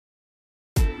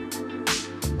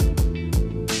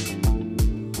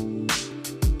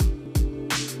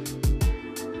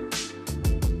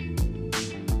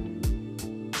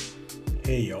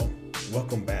Hey y'all,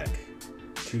 welcome back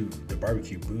to the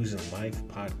Barbecue Booze and Life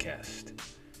podcast.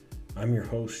 I'm your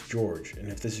host, George, and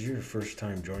if this is your first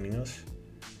time joining us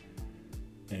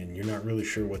and you're not really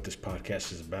sure what this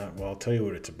podcast is about, well, I'll tell you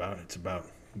what it's about. It's about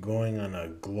going on a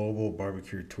global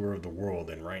barbecue tour of the world,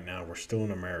 and right now we're still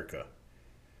in America.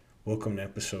 Welcome to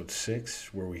episode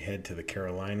 6, where we head to the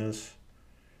Carolinas.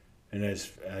 And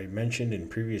as I mentioned in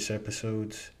previous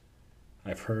episodes,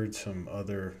 I've heard some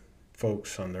other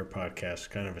folks on their podcast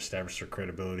kind of establish their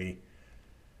credibility.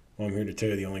 Well, I'm here to tell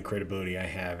you the only credibility I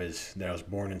have is that I was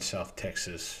born in South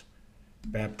Texas,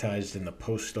 baptized in the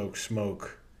post-oak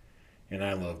smoke, and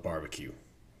I love barbecue.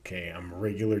 Okay, I'm a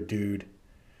regular dude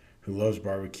who loves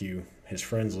barbecue. His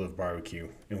friends love barbecue,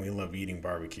 and we love eating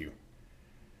barbecue.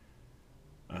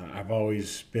 I've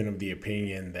always been of the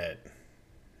opinion that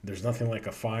there's nothing like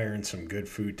a fire and some good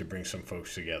food to bring some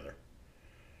folks together.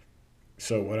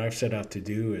 So what I've set out to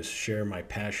do is share my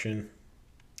passion,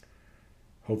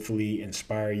 hopefully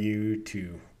inspire you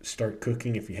to start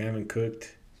cooking if you haven't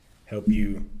cooked, help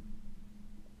you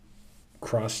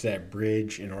cross that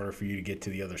bridge in order for you to get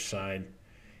to the other side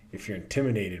if you're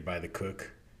intimidated by the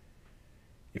cook.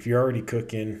 If you're already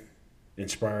cooking,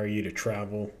 inspire you to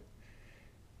travel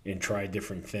and try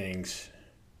different things,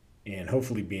 and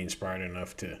hopefully be inspired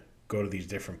enough to go to these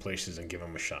different places and give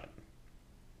them a shot.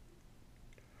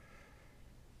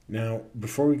 Now,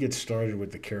 before we get started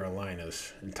with the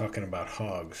Carolinas and talking about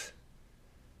hogs,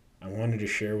 I wanted to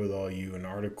share with all you an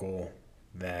article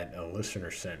that a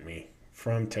listener sent me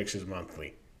from Texas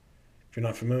Monthly. If you're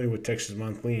not familiar with Texas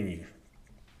Monthly and you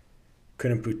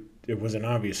it wasn't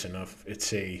obvious enough,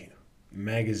 it's a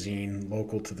magazine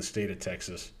local to the state of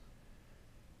Texas,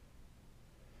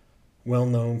 well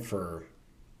known for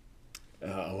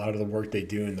a lot of the work they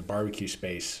do in the barbecue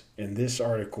space. And this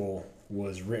article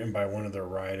was written by one of their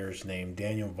writers named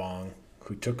Daniel Vong,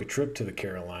 who took a trip to the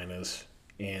Carolinas.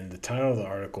 And the title of the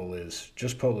article is,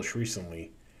 just published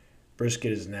recently,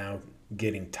 brisket is now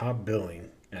getting top billing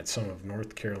at some of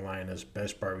North Carolina's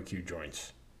best barbecue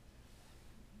joints.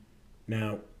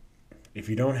 Now, if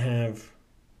you don't have,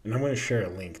 and I'm going to share a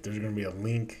link, there's going to be a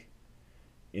link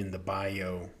in the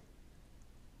bio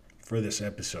for this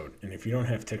episode. And if you don't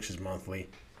have Texas Monthly,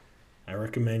 I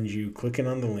recommend you clicking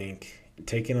on the link,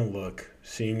 taking a look,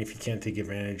 seeing if you can't take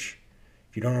advantage.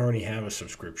 If you don't already have a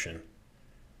subscription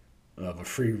of a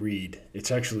free read,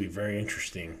 it's actually very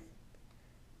interesting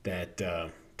that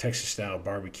Texas-style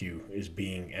barbecue is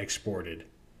being exported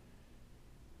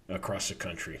across the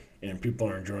country, and people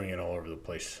are enjoying it all over the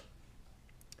place.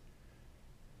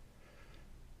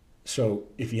 So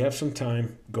if you have some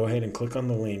time, go ahead and click on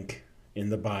the link in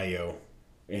the bio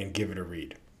and give it a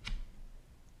read.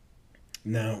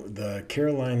 Now, the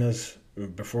Carolinas,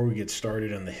 before we get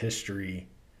started on the history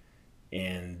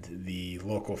and the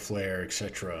local flair,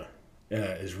 etc.,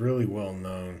 is really well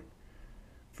known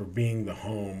for being the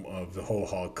home of the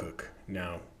whole-hog cook.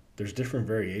 Now, there's different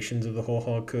variations of the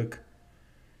whole-hog cook.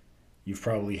 You've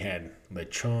probably had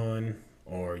lechon,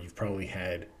 or you've probably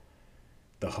had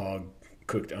the hog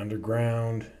cooked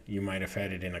underground. You might have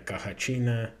had it in a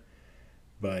cajachina.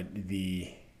 But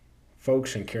the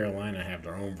folks in Carolina have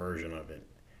their own version of it.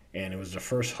 And it was the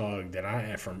first hog that I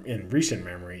have, from in recent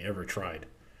memory, ever tried.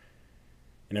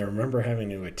 And I remember having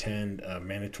to attend a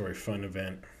mandatory fun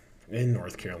event in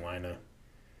North Carolina,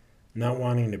 not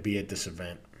wanting to be at this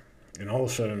event. And all of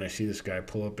a sudden I see this guy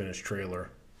pull up in his trailer,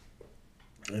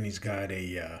 and he's got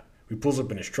he pulls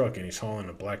up in his truck and he's hauling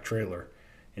a black trailer,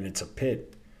 and it's a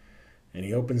pit. And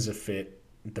he opens the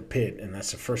pit, and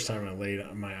that's the first time I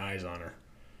laid my eyes on her.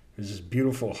 There's this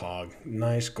beautiful hog,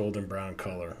 nice golden brown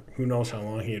color. Who knows how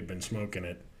long he had been smoking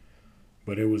it,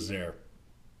 but it was there.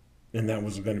 And that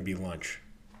was going to be lunch.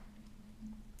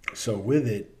 So with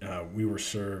it, we were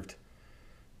served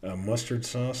a mustard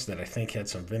sauce that I think had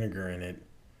some vinegar in it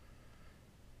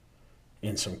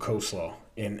and some coleslaw.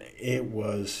 And it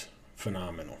was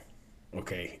phenomenal.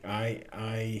 Okay,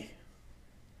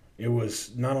 it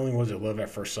was, not only was it love at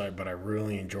first sight, but I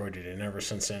really enjoyed it. And ever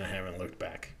since then, I haven't looked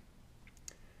back.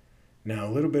 Now,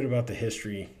 a little bit about the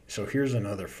history. So here's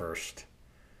another first.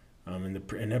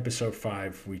 In episode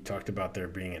 5, we talked about there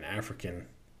being an African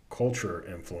culture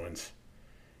influence.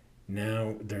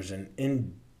 Now there's an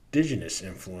indigenous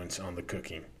influence on the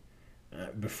cooking.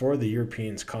 Before the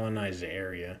Europeans colonized the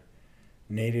area,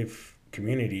 native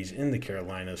communities in the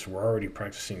Carolinas were already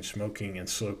practicing smoking and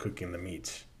slow cooking the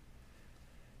meats.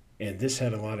 And this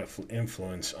had a lot of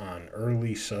influence on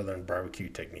early southern barbecue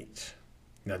techniques.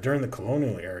 Now, during the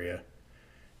colonial era,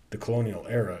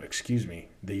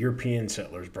 the European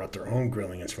settlers brought their own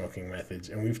grilling and smoking methods,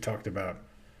 and we've talked about,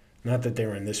 not that they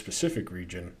were in this specific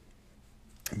region,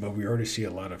 but we already see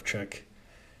a lot of Czech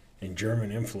and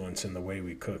German influence in the way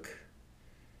we cook.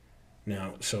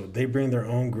 Now, so they bring their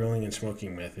own grilling and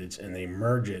smoking methods and they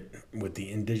merge it with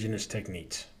the indigenous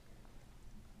techniques.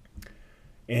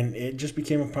 And it just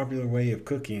became a popular way of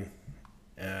cooking.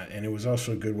 And it was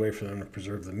also a good way for them to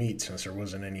preserve the meat since there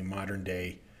wasn't any modern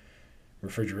day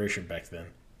refrigeration back then.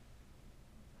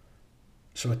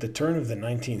 So at the turn of the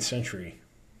 19th century,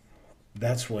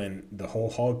 that's when the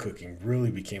whole hog cooking really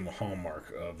became a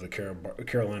hallmark of the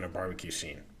Carolina barbecue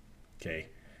scene. Okay,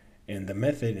 and the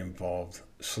method involved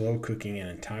slow cooking an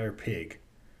entire pig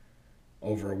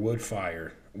over a wood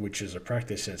fire, which is a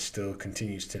practice that still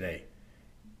continues today,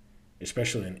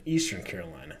 especially in Eastern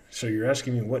Carolina. So you're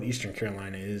asking me what Eastern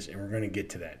Carolina is, and we're going to get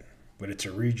to that. But it's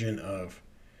a region of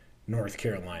North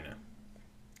Carolina.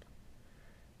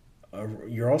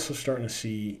 You're also starting to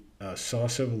see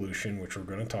sauce evolution, which we're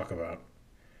going to talk about.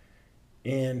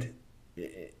 And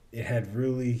it had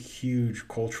really huge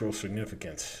cultural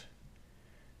significance.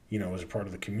 You know, as a part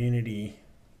of the community,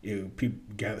 people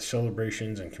gather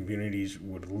celebrations, and communities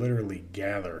would literally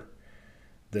gather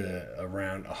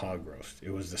around a hog roast.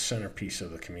 It was the centerpiece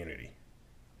of the community.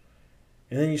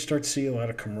 And then you start to see a lot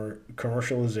of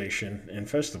commercialization and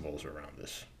festivals around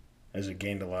this as it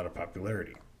gained a lot of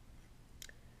popularity.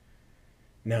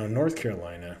 Now, in North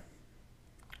Carolina,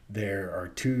 there are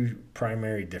two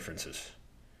primary differences.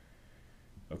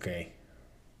 Okay,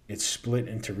 it's split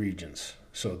into regions.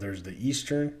 So there's the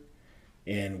Eastern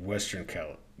and Western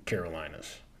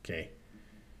Carolinas. Okay,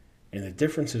 and the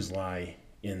differences lie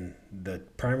in the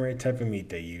primary type of meat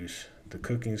they use, the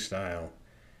cooking style,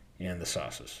 and the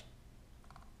sauces.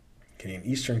 Okay, in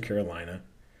Eastern Carolina,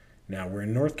 now we're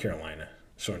in North Carolina.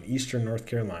 So in Eastern North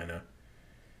Carolina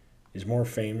is more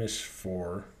famous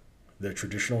for the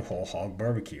traditional whole hog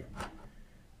barbecue.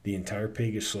 The entire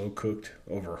pig is slow cooked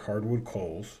over hardwood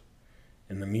coals,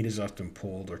 and the meat is often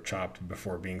pulled or chopped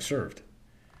before being served.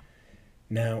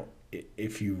 Now,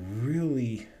 if you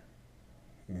really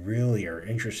are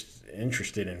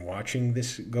interested in watching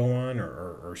this go on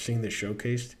or seeing this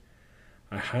showcased,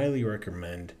 I highly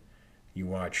recommend you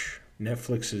watch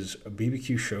Netflix's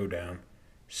BBQ Showdown,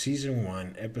 Season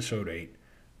 1, Episode 8,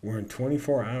 where in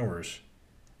 24 hours,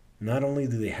 not only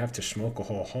do they have to smoke a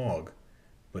whole hog,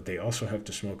 but they also have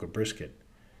to smoke a brisket.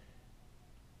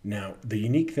 Now, the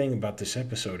unique thing about this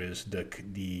episode is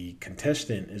the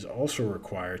contestant is also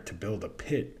required to build a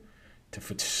pit to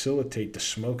facilitate the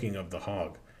smoking of the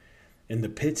hog. And the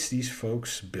pits these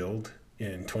folks build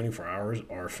in 24 hours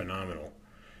are phenomenal.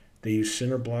 They use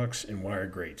cinder blocks and wire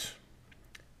grates.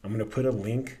 I'm going to put a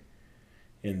link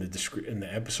in the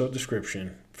episode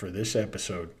description for this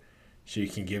episode so you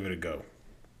can give it a go.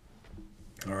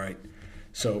 All right.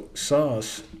 So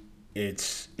sauce,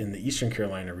 it's in the Eastern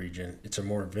Carolina region. It's a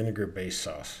more vinegar-based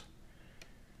sauce.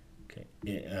 Okay,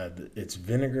 it's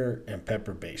vinegar and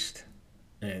pepper-based.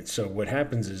 And so what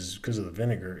happens is because of the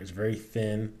vinegar, it's very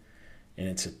thin, and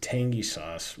it's a tangy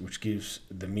sauce, which gives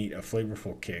the meat a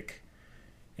flavorful kick.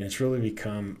 And it's really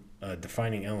become a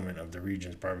defining element of the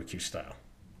region's barbecue style.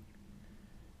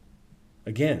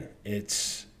 Again,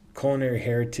 its culinary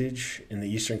heritage in the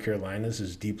Eastern Carolinas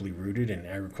is deeply rooted in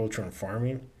agriculture and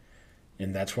farming,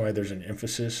 and that's why there's an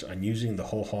emphasis on using the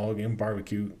whole hog in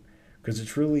barbecue, because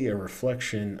it's really a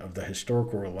reflection of the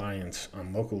historical reliance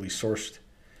on locally sourced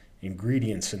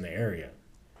ingredients in the area.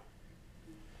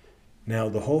 Now,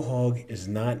 the whole hog is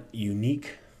not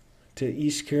unique to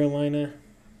East Carolina.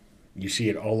 You see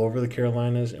it all over the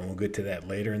Carolinas, and we'll get to that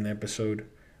later in the episode,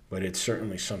 but it's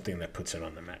certainly something that puts it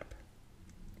on the map.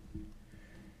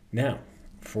 Now,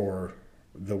 for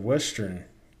the Western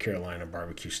Carolina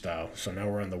barbecue style, so now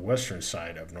we're on the western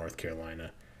side of North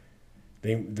Carolina,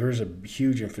 there's a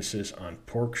huge emphasis on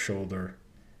pork shoulder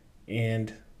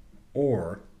and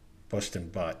or bust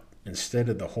and butt instead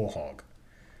of the whole hog.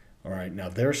 All right, now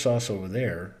their sauce over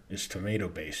there is tomato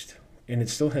based, and it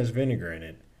still has vinegar in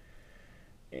it.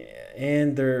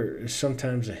 And there is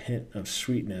sometimes a hint of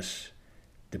sweetness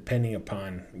depending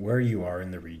upon where you are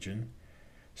in the region.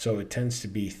 So it tends to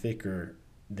be thicker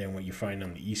than what you find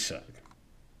on the east side.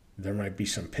 There might be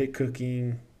some pit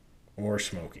cooking or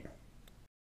smoking.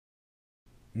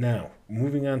 Now,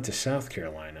 moving on to South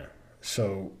Carolina.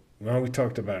 So, well, we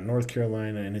talked about North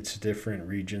Carolina and its different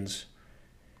regions.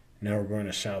 Now we're going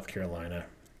to South Carolina.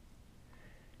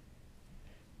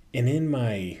 And in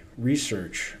my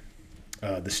research,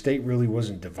 the state really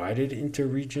wasn't divided into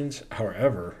regions.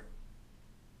 However,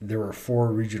 there were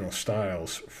 4 regional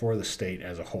styles for the state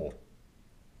as a whole.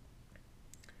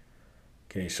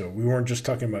 Okay, so we weren't just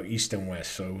talking about east and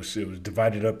west, so it was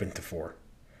divided up into 4.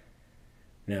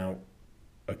 Now,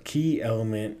 a key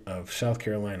element of South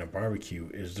Carolina barbecue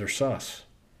is their sauce,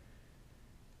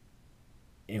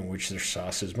 in which their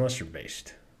sauce is mustard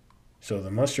based. So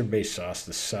the mustard based sauce,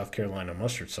 the South Carolina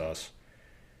mustard sauce,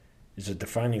 is a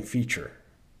defining feature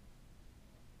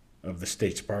of the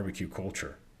state's barbecue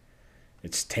culture.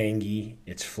 It's tangy,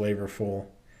 it's flavorful.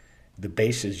 The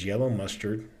base is yellow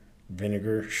mustard,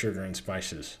 vinegar, sugar, and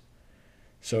spices.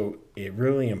 So it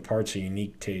really imparts a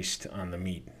unique taste on the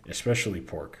meat, especially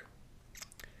pork.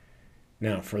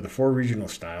 Now, for the four regional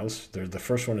styles, the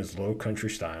first one is Low Country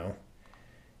style,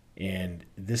 and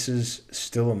this is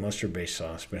still a mustard-based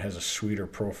sauce, but has a sweeter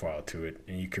profile to it,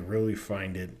 and you can really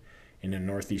find it in the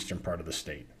northeastern part of the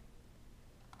state.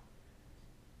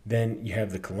 Then you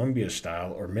have the Columbia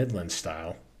style or Midland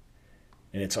style,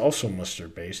 and it's also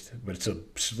mustard-based, but it's a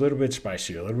little bit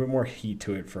spicier, a little bit more heat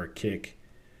to it for a kick,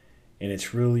 and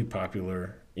it's really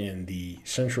popular in the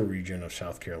central region of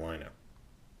South Carolina.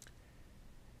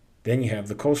 Then you have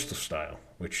the coastal style,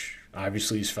 which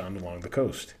obviously is found along the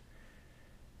coast.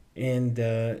 And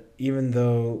even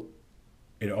though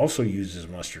it also uses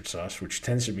mustard sauce, which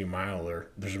tends to be milder,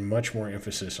 there's much more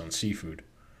emphasis on seafood.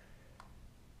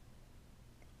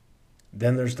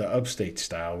 Then there's the upstate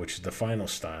style, which is the final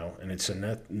style, and it's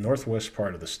a northwest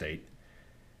part of the state.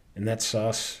 And that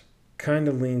sauce kind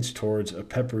of leans towards a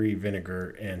peppery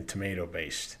vinegar and tomato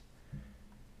based.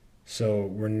 So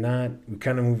we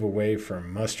kind of move away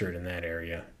from mustard in that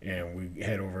area, and we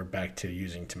head over back to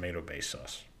using tomato based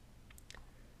sauce.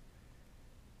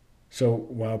 So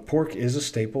while pork is a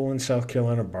staple in South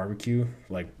Carolina barbecue,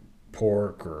 like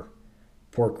pork or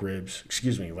pork ribs,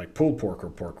 like pulled pork or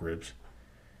pork ribs,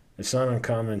 it's not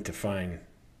uncommon to find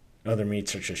other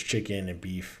meats such as chicken and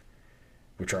beef,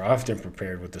 which are often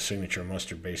prepared with the signature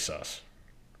mustard-based sauce.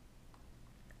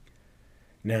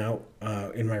 Now,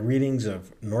 in my readings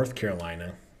of North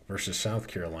Carolina versus South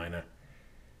Carolina,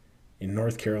 in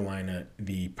North Carolina,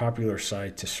 the popular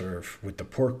side to serve with the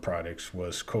pork products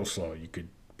was coleslaw. You could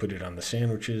put it on the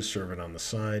sandwiches, serve it on the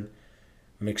side,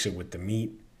 mix it with the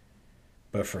meat.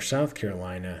 But for South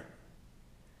Carolina,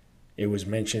 it was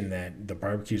mentioned that the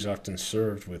barbecue is often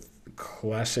served with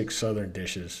classic southern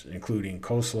dishes, including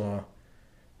coleslaw,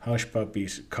 hush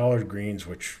puppies, collard greens,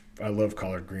 which I love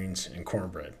collard greens, and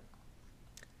cornbread.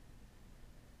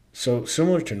 So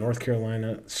similar to North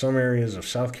Carolina, some areas of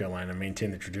South Carolina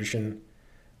maintain the tradition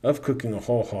of cooking a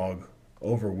whole hog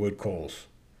over wood coals.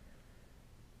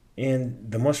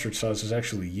 And the mustard sauce is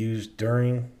actually used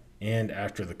during and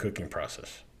after the cooking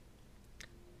process.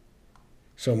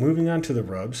 So moving on to the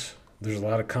rubs, there's a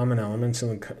lot of common elements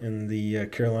in the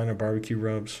Carolina barbecue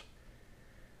rubs.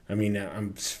 I mean,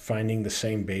 I'm finding the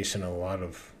same base in a lot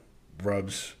of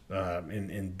rubs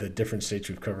in the different states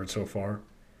we've covered so far.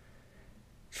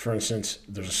 For instance,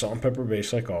 there's a salt and pepper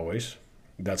base like always.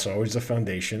 That's always the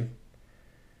foundation.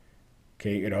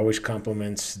 Okay, it always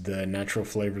complements the natural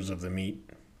flavors of the meat.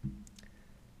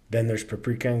 Then there's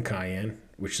paprika and cayenne,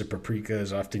 which the paprika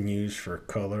is often used for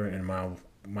color and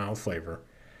mild flavor,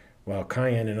 while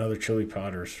cayenne and other chili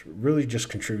powders really just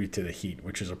contribute to the heat,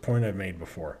 which is a point I've made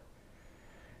before.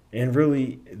 And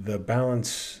really, the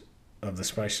balance of the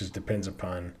spices depends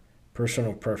upon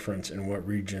personal preference and what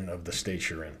region of the state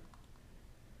you're in.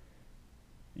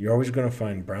 You're always going to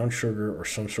find brown sugar or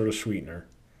some sort of sweetener,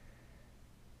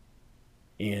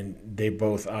 and they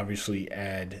both obviously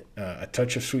add a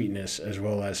touch of sweetness as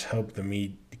well as help the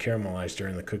meat caramelize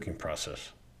during the cooking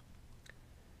process.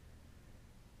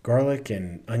 Garlic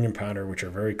and onion powder, which are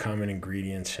very common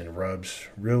ingredients in rubs,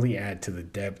 really add to the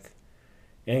depth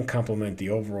and complement the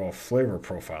overall flavor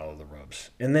profile of the rubs.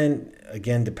 And then,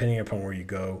 again, depending upon where you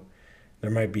go, there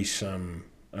might be some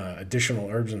additional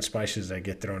herbs and spices that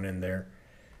get thrown in there,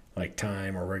 like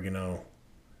thyme, oregano.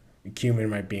 Cumin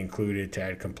might be included to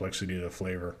add complexity to the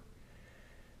flavor.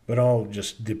 But all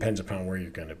just depends upon where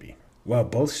you're going to be. While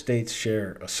both states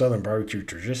share a southern barbecue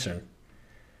tradition,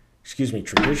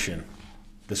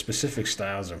 the specific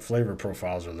styles and flavor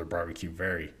profiles of their barbecue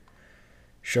vary,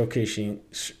 showcasing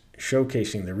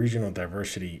the regional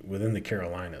diversity within the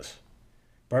Carolinas.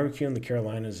 Barbecue in the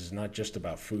Carolinas is not just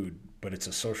about food, but it's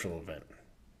a social event.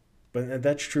 But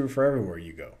that's true for everywhere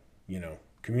you go.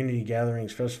 Community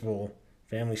gatherings, festival,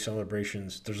 family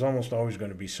celebrations, there's almost always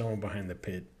going to be someone behind the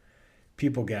pit,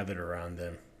 people gathered around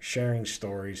them, sharing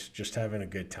stories, just having a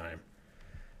good time.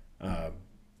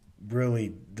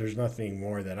 Really, there's nothing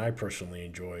more that I personally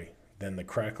enjoy than the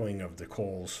crackling of the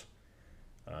coals,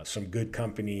 some good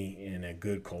company, and a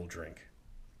good cold drink.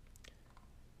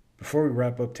 Before we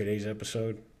wrap up today's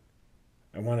episode,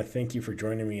 I want to thank you for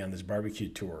joining me on this barbecue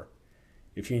tour.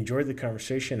 If you enjoyed the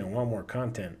conversation and want more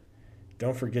content,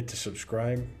 don't forget to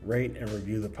subscribe, rate, and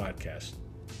review the podcast.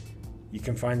 You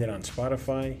can find it on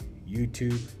Spotify,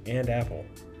 YouTube, and Apple.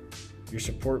 Your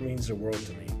support means the world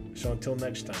to me. So until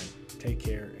next time, take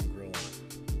care and